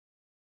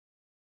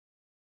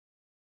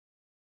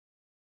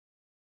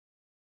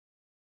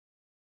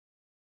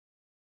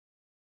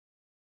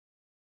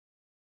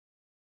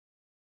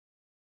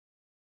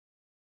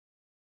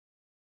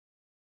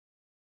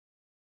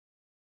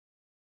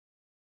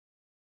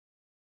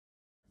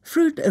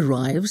Fruit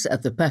arrives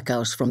at the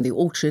packhouse from the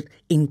orchard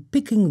in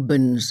picking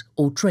bins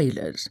or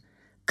trailers,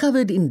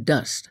 covered in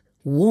dust,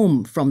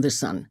 warm from the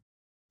sun,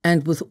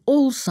 and with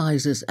all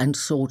sizes and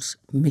sorts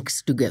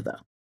mixed together.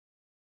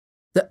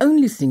 The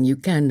only thing you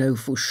can know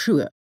for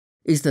sure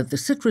is that the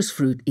citrus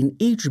fruit in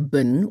each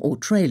bin or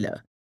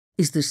trailer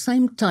is the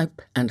same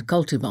type and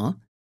cultivar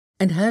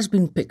and has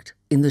been picked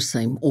in the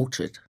same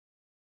orchard.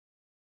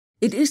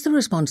 It is the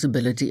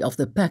responsibility of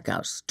the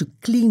packhouse to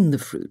clean the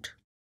fruit,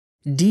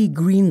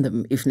 degreen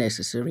them if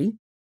necessary,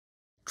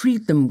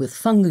 treat them with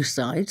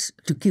fungicides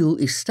to kill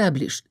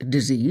established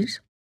disease,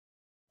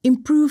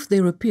 improve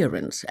their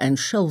appearance and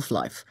shelf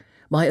life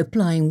by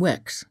applying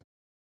wax,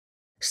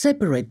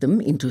 separate them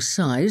into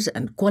size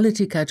and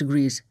quality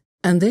categories,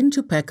 and then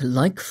to pack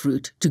like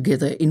fruit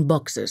together in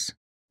boxes,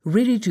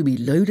 ready to be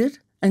loaded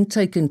and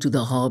taken to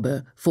the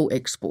harbour for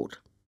export.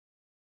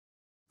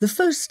 The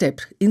first step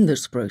in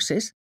this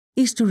process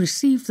is to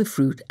receive the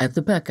fruit at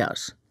the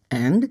packhouse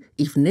and,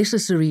 if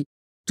necessary,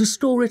 to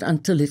store it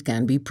until it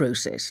can be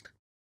processed.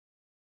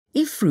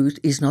 If fruit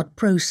is not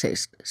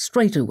processed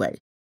straight away,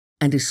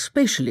 and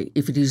especially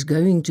if it is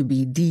going to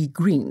be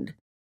degreened,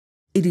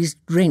 it is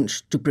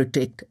drenched to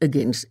protect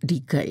against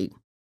decay.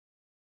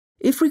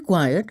 If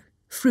required,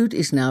 fruit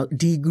is now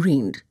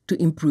degreened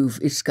to improve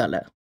its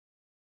colour.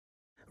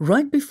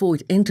 Right before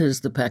it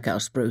enters the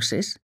packhouse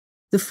process,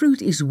 the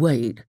fruit is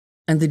weighed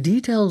and the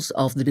details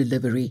of the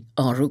delivery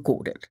are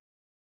recorded.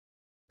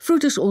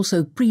 Fruit is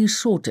also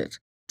pre-sorted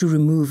to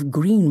remove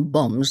green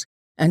bombs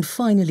and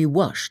finally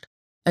washed,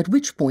 at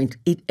which point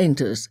it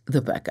enters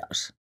the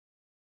packhouse.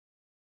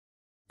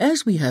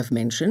 As we have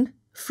mentioned,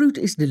 fruit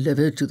is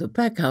delivered to the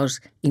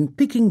packhouse in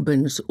picking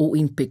bins or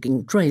in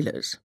picking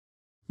trailers.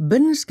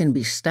 Bins can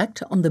be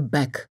stacked on the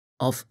back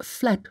of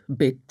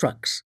flatbed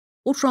trucks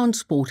or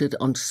transported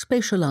on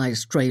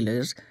specialized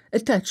trailers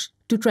attached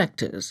to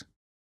tractors.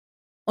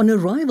 On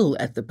arrival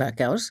at the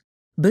packhouse,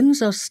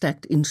 bins are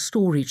stacked in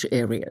storage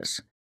areas,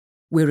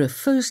 where a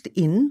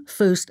first-in,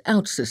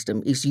 first-out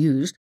system is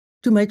used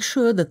to make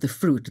sure that the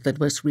fruit that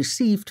was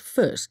received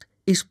first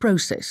is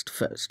processed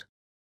first.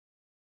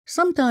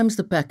 Sometimes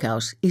the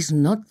packhouse is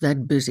not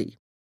that busy,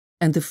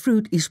 and the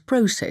fruit is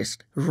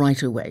processed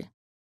right away.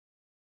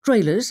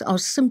 Trailers are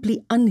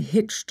simply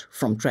unhitched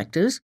from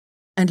tractors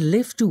and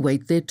left to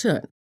wait their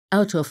turn,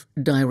 out of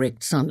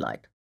direct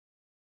sunlight.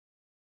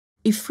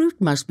 If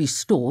fruit must be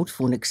stored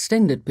for an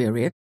extended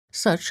period,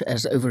 such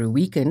as over a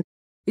weekend,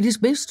 it is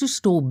best to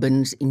store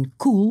bins in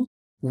cool,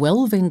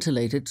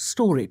 well-ventilated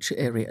storage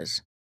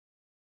areas.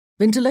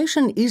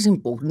 Ventilation is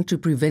important to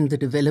prevent the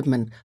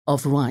development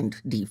of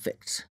rind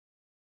defects.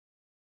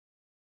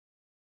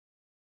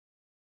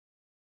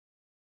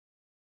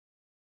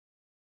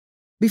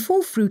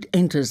 Before fruit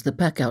enters the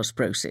packhouse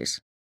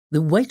process,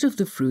 the weight of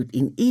the fruit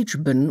in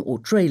each bin or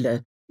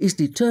trailer is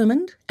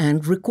determined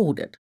and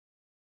recorded,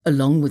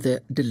 along with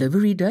the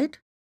delivery date,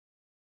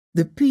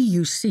 the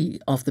PUC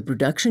of the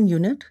production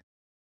unit,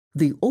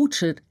 the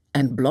orchard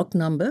and block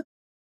number,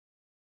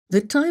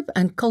 the type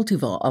and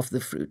cultivar of the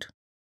fruit,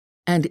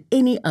 and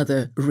any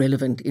other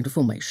relevant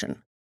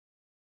information.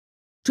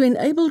 To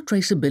enable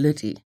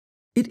traceability,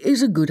 it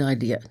is a good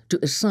idea to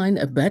assign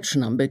a batch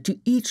number to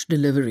each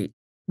delivery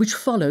which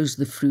follows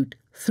the fruit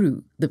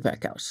through the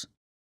packhouse.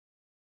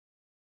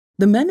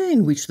 The manner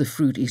in which the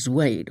fruit is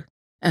weighed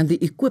and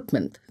the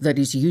equipment that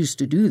is used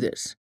to do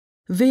this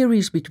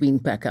varies between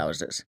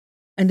packhouses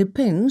and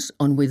depends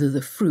on whether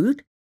the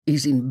fruit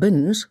is in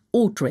bins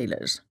or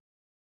trailers.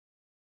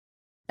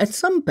 At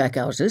some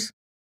packhouses,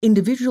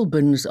 individual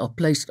bins are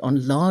placed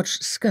on large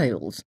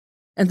scales,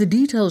 and the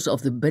details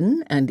of the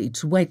bin and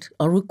its weight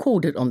are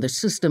recorded on the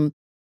system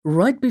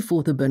right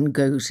before the bin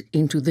goes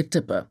into the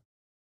tipper.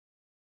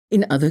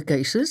 In other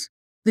cases,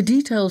 the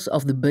details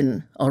of the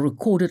bin are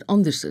recorded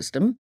on the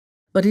system,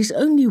 but is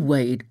only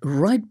weighed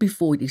right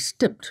before it is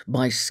tipped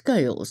by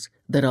scales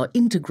that are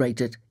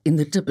integrated in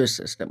the tipper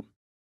system.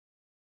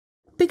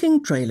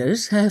 Picking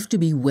trailers have to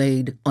be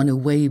weighed on a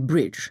weigh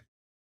bridge,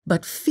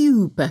 but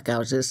few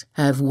packhouses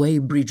have weigh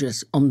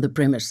bridges on the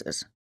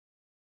premises.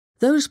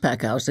 Those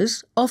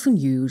packhouses often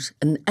use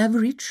an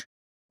average,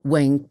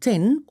 weighing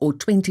 10 or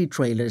 20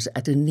 trailers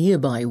at a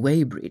nearby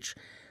weigh bridge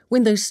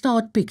when they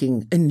start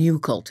picking a new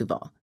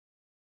cultivar,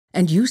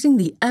 and using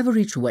the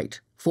average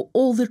weight for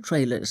all the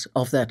trailers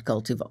of that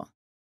cultivar.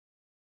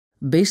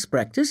 Best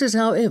practice is,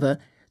 however,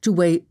 to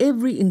weigh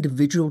every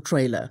individual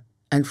trailer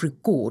and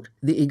record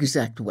the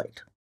exact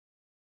weight.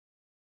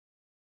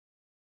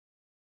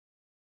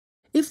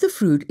 If the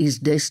fruit is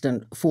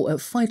destined for a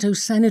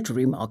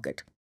phytosanitary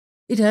market,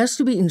 it has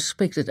to be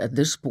inspected at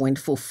this point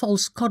for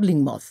false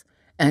codling moth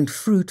and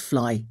fruit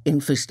fly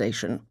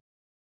infestation.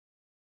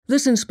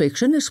 This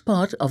inspection is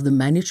part of the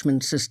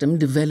management system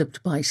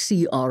developed by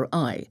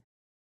CRI,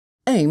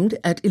 aimed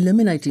at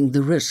eliminating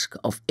the risk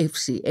of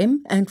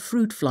FCM and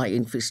fruit fly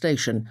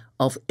infestation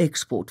of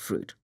export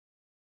fruit.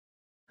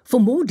 For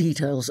more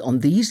details on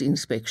these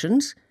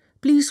inspections,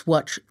 please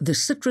watch the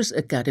Citrus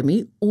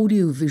Academy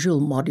audiovisual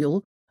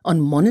module on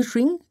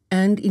monitoring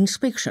and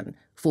inspection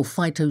for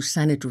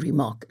phytosanitary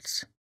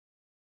markets.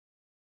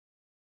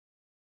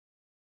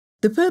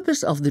 The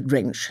purpose of the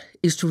drench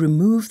is to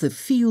remove the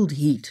field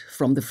heat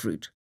from the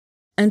fruit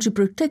and to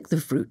protect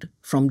the fruit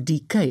from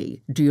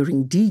decay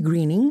during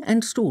degreening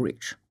and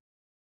storage.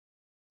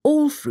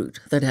 All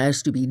fruit that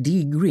has to be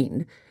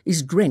degreened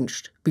is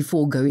drenched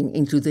before going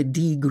into the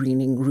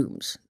degreening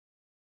rooms.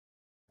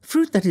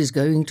 Fruit that is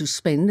going to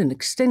spend an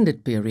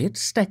extended period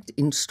stacked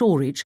in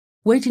storage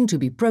waiting to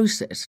be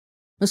processed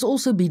must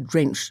also be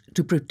drenched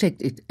to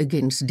protect it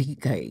against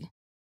decay.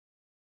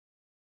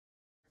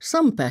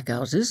 Some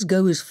packhouses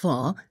go as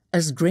far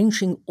as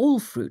drenching all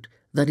fruit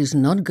that is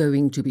not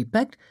going to be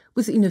packed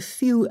within a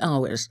few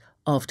hours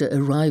after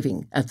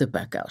arriving at the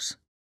packhouse.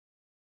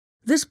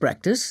 This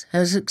practice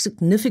has a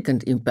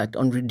significant impact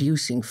on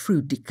reducing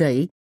fruit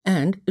decay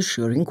and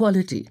assuring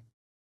quality.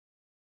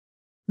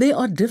 There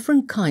are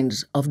different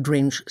kinds of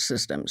drench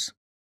systems,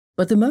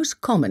 but the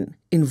most common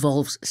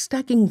involves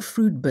stacking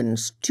fruit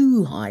bins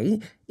too high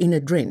in a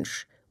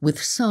drench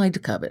with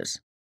side covers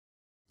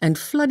and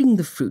flooding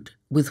the fruit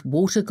with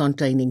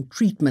water-containing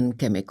treatment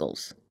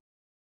chemicals.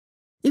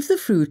 If the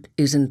fruit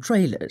is in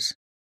trailers,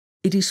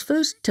 it is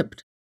first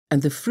tipped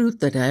and the fruit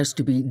that has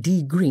to be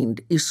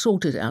degreened is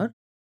sorted out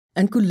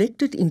and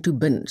collected into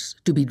bins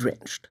to be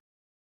drenched.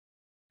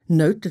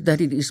 Note that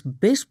it is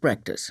best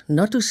practice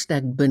not to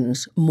stack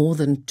bins more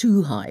than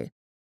too high,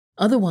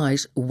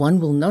 otherwise one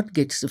will not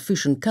get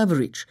sufficient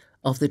coverage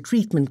of the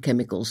treatment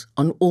chemicals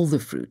on all the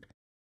fruit,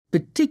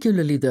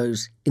 particularly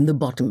those in the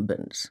bottom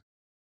bins.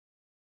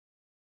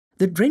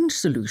 The drench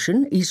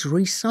solution is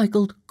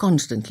recycled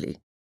constantly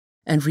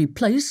and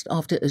replaced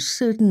after a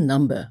certain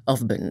number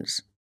of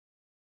bins.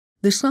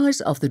 The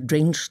size of the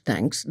drench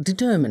tanks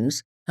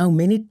determines how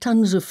many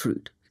tons of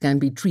fruit can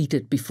be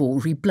treated before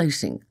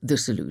replacing the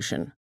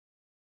solution.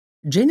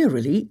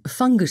 Generally,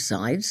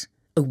 fungicides,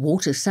 a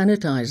water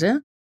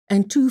sanitizer,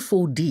 and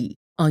 2,4-D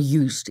are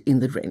used in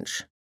the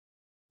drench.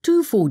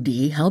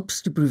 2,4-D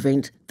helps to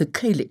prevent the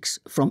calyx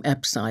from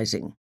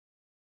abscising.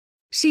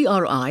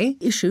 CRI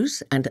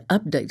issues and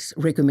updates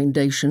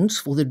recommendations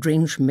for the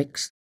drench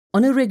mix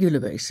on a regular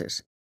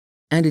basis,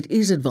 and it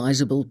is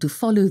advisable to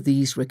follow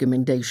these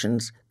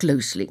recommendations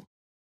closely.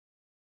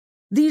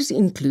 These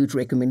include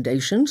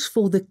recommendations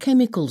for the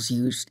chemicals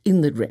used in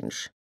the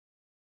drench,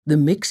 the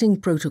mixing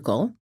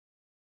protocol,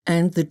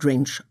 and the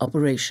drench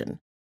operation.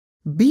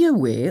 Be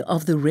aware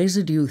of the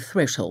residue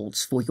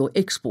thresholds for your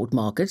export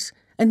markets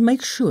and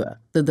make sure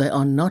that they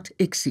are not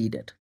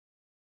exceeded.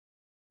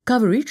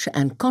 Coverage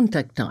and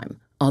contact time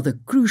are the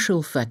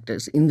crucial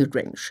factors in the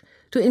drench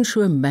to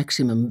ensure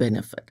maximum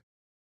benefit.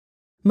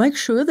 Make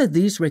sure that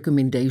these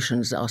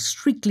recommendations are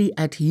strictly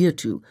adhered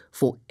to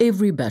for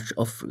every batch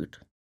of fruit.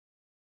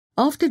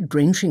 After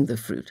drenching the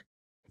fruit,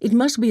 it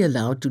must be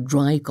allowed to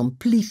dry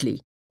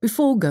completely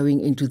before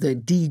going into the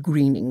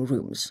degreening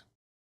rooms.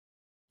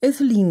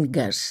 Ethylene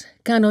gas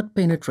cannot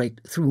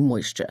penetrate through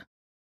moisture,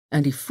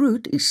 and if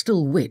fruit is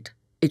still wet,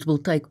 it will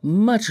take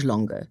much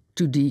longer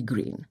to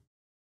degreen.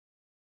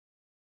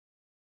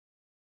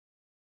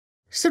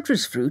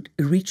 Citrus fruit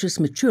reaches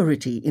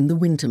maturity in the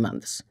winter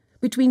months,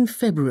 between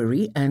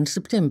February and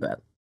September,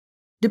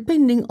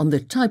 depending on the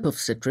type of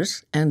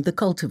citrus and the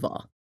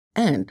cultivar,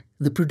 and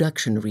the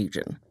production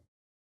region.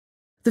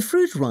 The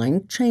fruit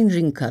rind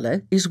changing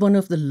color is one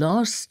of the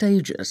last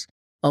stages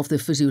of the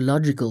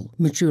physiological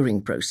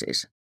maturing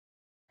process,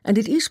 and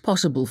it is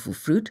possible for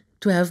fruit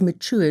to have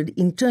matured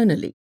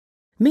internally,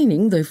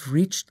 meaning they've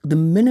reached the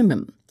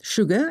minimum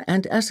sugar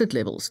and acid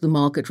levels the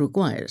market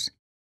requires,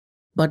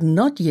 but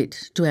not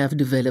yet to have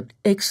developed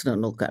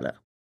external color.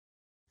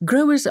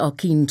 Growers are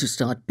keen to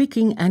start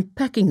picking and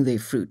packing their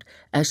fruit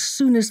as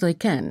soon as they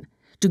can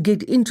to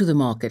get into the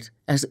market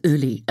as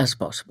early as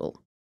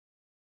possible.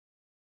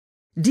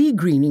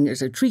 Degreening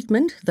is a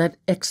treatment that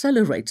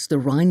accelerates the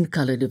rind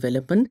color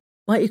development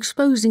by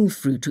exposing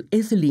fruit to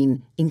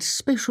ethylene in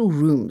special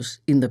rooms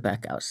in the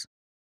packhouse.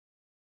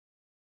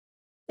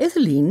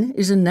 Ethylene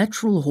is a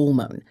natural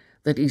hormone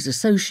that is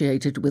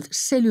associated with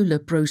cellular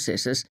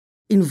processes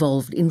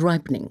involved in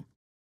ripening.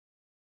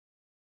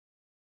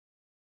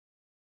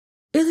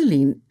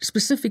 Ethylene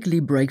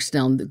specifically breaks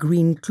down the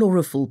green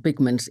chlorophyll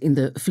pigments in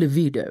the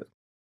flavoido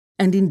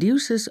and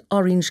induces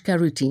orange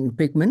carotene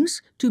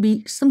pigments to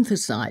be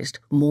synthesized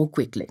more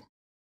quickly.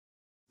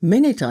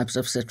 Many types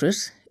of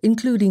citrus,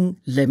 including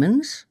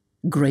lemons,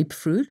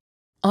 grapefruit,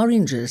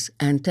 oranges,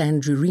 and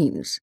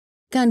tangerines,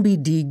 can be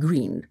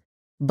degreened,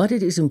 but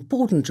it is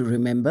important to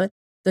remember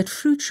that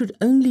fruit should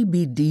only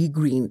be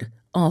degreened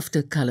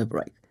after color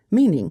break,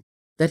 meaning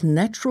that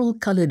natural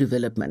color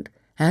development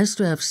has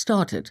to have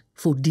started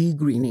for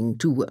degreening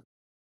to work.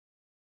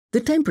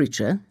 The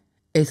temperature,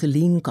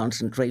 ethylene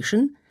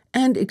concentration,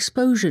 and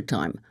exposure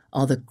time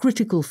are the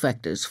critical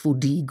factors for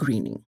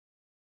degreening.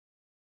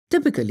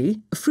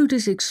 Typically, fruit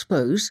is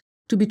exposed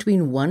to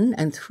between 1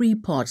 and 3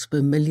 parts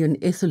per million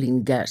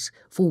ethylene gas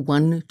for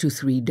 1 to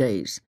 3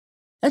 days,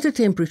 at a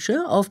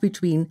temperature of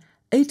between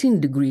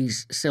 18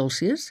 degrees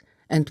Celsius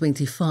and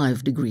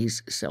 25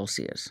 degrees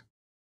Celsius.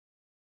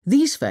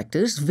 These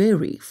factors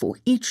vary for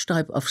each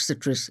type of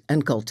citrus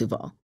and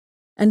cultivar,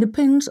 and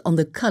depends on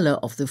the colour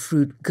of the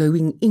fruit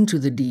going into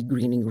the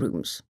degreening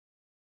rooms.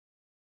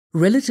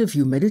 Relative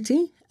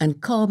humidity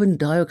and carbon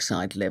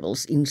dioxide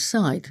levels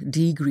inside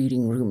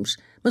degreening rooms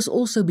must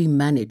also be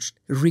managed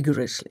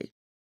rigorously.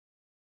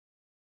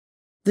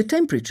 The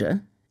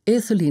temperature,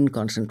 ethylene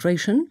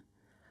concentration,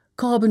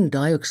 carbon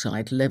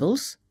dioxide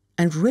levels,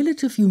 and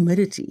relative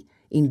humidity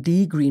in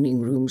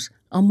degreening rooms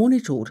are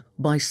monitored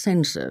by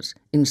sensors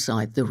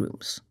inside the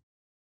rooms.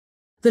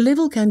 The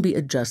level can be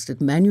adjusted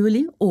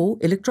manually or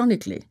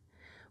electronically,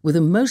 with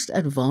the most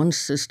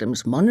advanced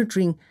systems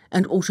monitoring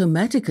and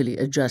automatically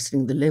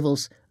adjusting the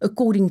levels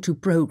according to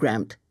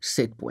programmed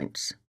set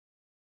points.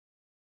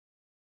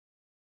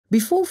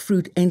 Before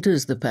fruit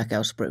enters the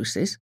packhouse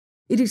process,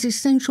 it is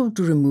essential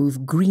to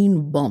remove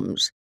green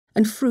bombs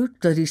and fruit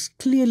that is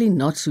clearly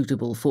not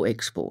suitable for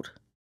export.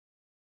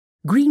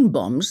 Green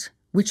bombs,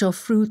 which are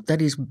fruit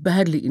that is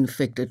badly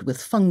infected with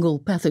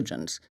fungal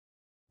pathogens,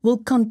 will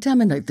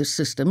contaminate the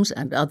systems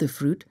and other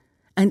fruit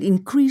and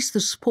increase the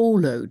spore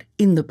load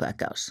in the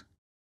packhouse.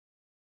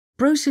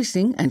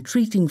 Processing and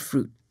treating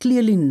fruit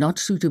clearly not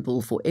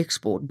suitable for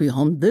export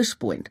beyond this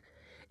point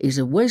is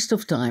a waste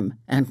of time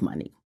and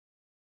money.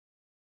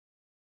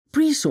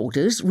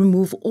 Pre-sorters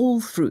remove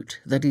all fruit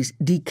that is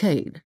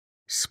decayed,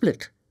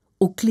 split,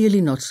 or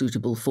clearly not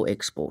suitable for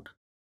export.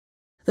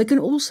 They can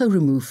also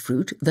remove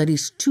fruit that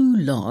is too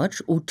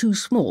large or too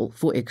small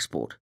for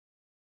export,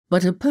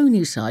 but a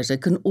pony sizer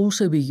can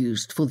also be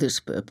used for this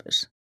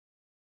purpose.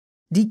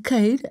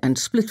 Decayed and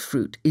split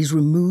fruit is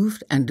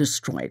removed and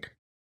destroyed.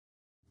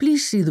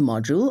 Please see the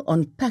module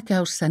on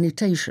packhouse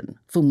sanitation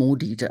for more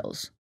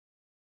details.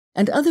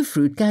 And other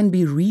fruit can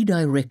be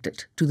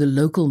redirected to the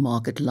local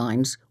market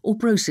lines or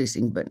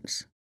processing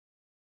bins.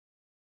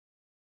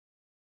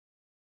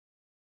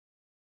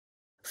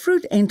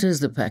 Fruit enters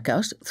the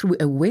packhouse through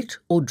a wet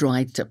or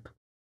dry tip.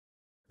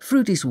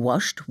 Fruit is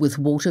washed with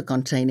water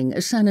containing a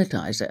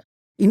sanitizer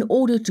in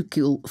order to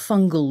kill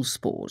fungal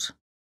spores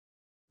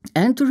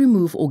and to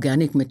remove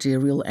organic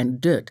material and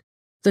dirt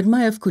that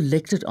may have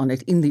collected on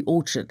it in the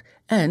orchard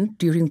and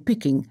during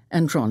picking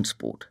and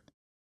transport.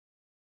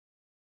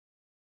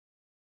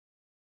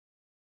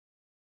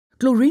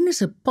 Chlorine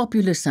is a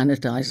popular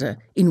sanitizer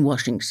in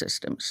washing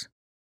systems.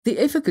 The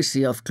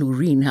efficacy of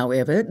chlorine,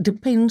 however,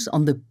 depends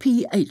on the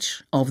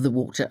pH of the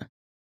water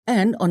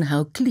and on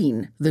how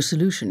clean the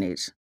solution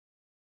is.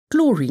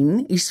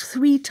 Chlorine is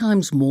 3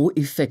 times more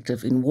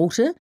effective in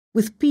water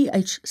with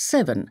pH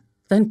 7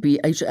 than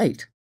pH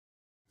 8.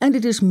 And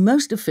it is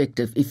most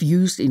effective if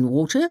used in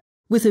water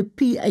with a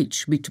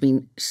pH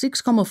between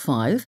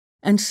 6,5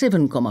 and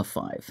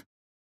 7,5.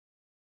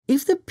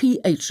 If the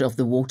pH of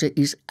the water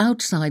is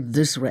outside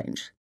this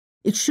range,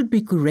 it should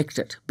be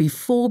corrected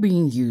before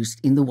being used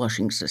in the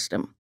washing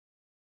system.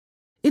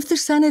 If the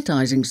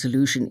sanitizing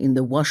solution in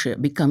the washer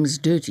becomes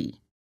dirty,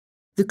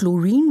 the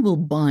chlorine will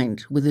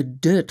bind with the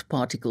dirt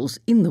particles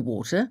in the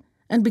water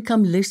and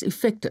become less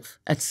effective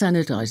at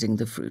sanitizing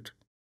the fruit.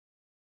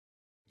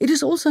 It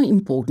is also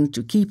important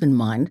to keep in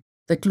mind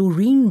that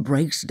chlorine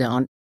breaks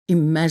down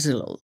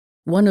imazolol,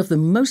 one of the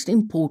most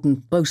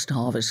important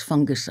post-harvest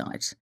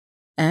fungicides,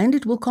 and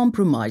it will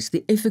compromise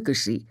the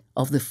efficacy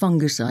of the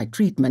fungicide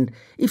treatment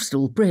if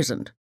still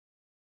present.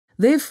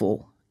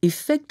 Therefore,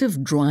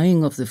 effective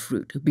drying of the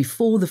fruit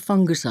before the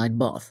fungicide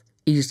bath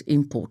is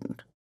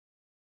important.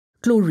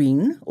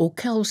 Chlorine or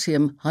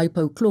calcium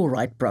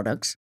hypochlorite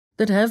products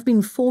that have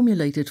been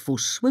formulated for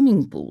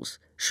swimming pools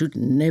should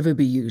never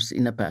be used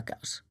in a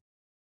packhouse.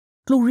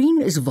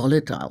 Chlorine is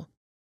volatile,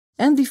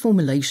 and the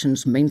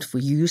formulations meant for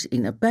use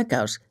in a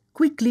packhouse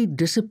quickly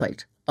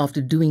dissipate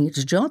after doing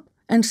its job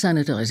and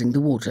sanitizing the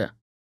water.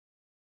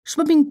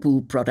 Swimming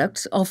pool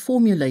products are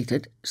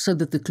formulated so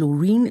that the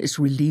chlorine is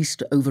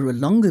released over a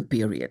longer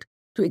period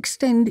to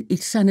extend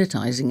its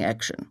sanitizing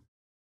action.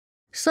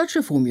 Such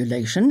a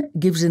formulation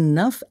gives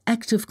enough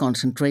active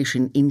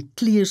concentration in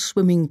clear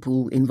swimming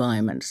pool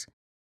environments,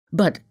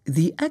 but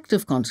the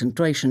active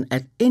concentration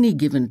at any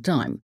given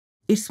time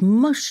is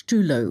much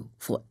too low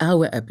for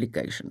our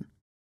application.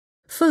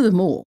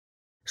 Furthermore,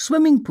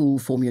 swimming pool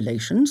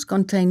formulations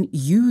contain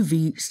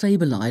UV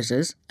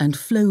stabilizers and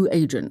flow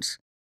agents,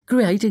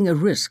 creating a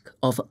risk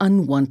of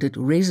unwanted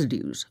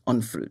residues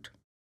on fruit.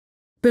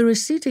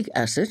 Peracetic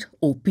acid,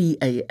 or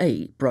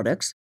PAA,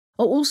 products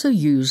are also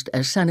used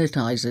as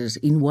sanitizers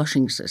in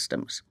washing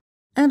systems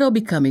and are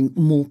becoming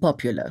more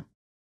popular.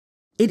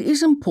 It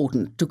is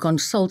important to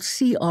consult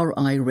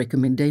CRI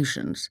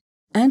recommendations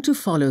and to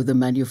follow the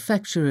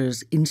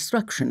manufacturer's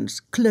instructions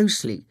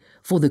closely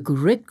for the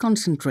correct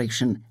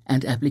concentration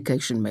and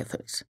application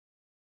methods.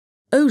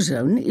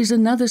 Ozone is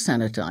another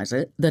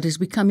sanitizer that is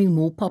becoming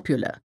more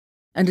popular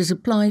and is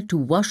applied to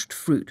washed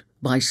fruit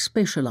by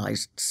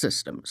specialized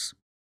systems.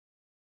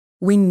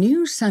 When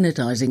new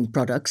sanitizing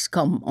products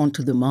come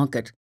onto the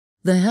market,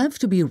 they have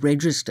to be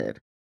registered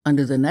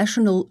under the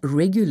National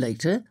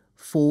Regulator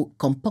for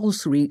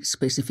Compulsory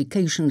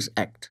Specifications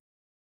Act.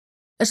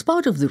 As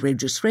part of the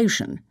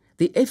registration,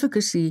 the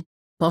efficacy,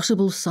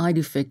 possible side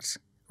effects,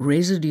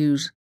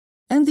 residues,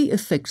 and the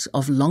effects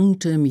of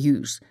long-term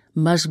use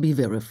must be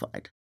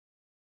verified.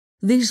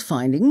 These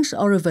findings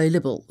are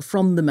available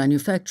from the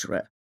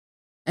manufacturer,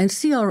 and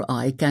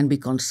CRI can be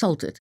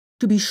consulted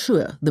to be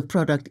sure the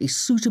product is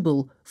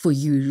suitable for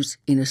use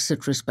in a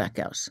citrus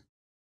packhouse.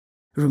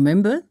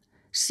 Remember,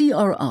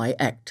 CRI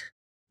act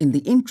in the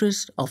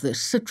interest of the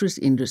citrus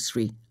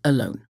industry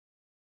alone.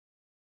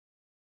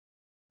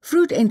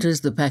 Fruit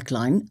enters the pack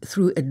line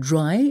through a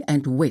dry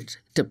and wet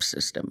tip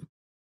system.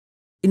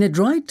 In a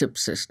dry tip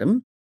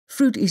system,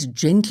 fruit is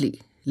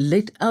gently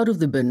let out of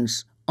the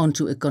bins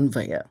onto a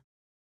conveyor.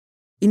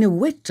 In a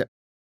wet tip,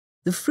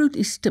 the fruit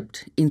is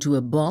tipped into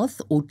a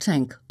bath or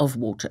tank of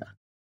water.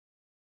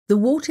 The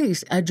water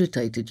is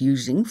agitated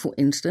using, for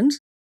instance,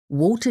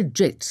 water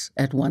jets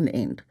at one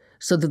end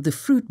so that the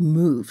fruit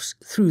moves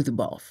through the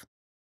bath.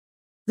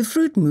 The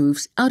fruit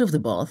moves out of the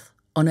bath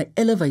on an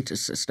elevator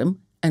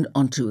system and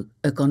onto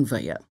a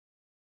conveyor.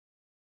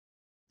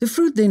 The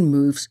fruit then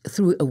moves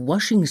through a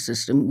washing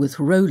system with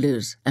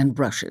rollers and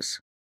brushes.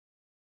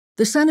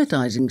 The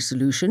sanitizing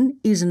solution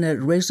is in a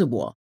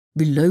reservoir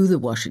below the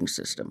washing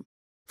system,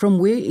 from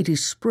where it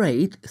is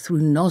sprayed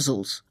through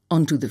nozzles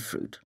onto the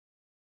fruit.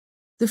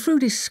 The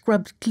fruit is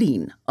scrubbed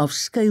clean of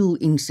scale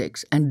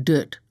insects and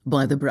dirt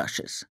by the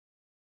brushes.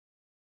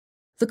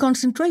 The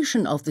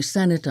concentration of the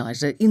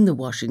sanitizer in the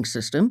washing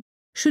system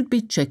should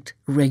be checked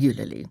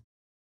regularly,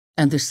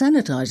 and the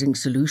sanitizing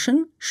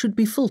solution should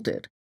be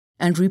filtered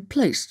and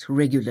replaced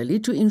regularly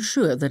to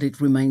ensure that it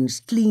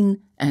remains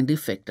clean and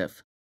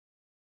effective.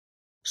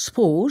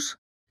 Spores,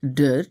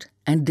 dirt,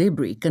 and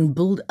debris can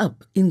build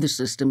up in the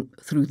system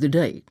through the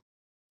day,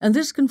 and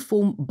this can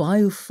form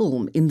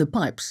biofilm in the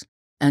pipes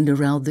and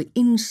around the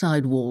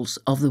inside walls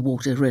of the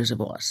water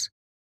reservoirs.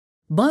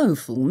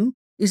 Biofilm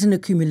is an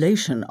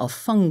accumulation of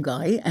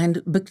fungi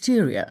and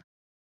bacteria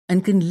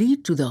and can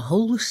lead to the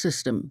whole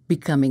system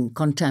becoming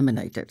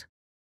contaminated.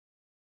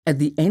 At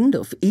the end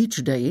of each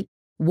day,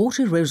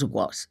 water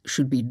reservoirs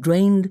should be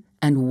drained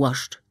and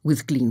washed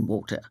with clean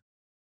water.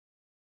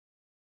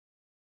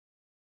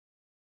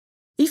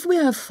 If we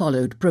have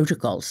followed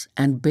protocols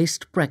and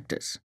best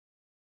practice,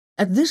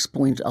 at this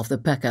point of the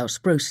packhouse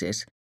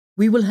process,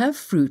 we will have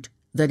fruit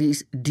that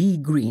is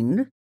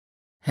degreened,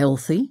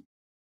 healthy,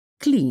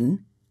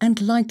 clean, and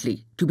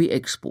likely to be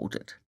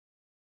exported.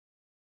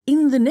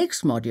 In the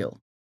next module,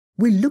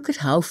 we look at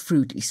how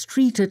fruit is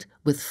treated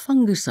with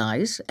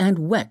fungicides and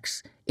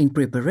wax in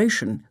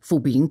preparation for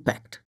being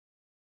packed.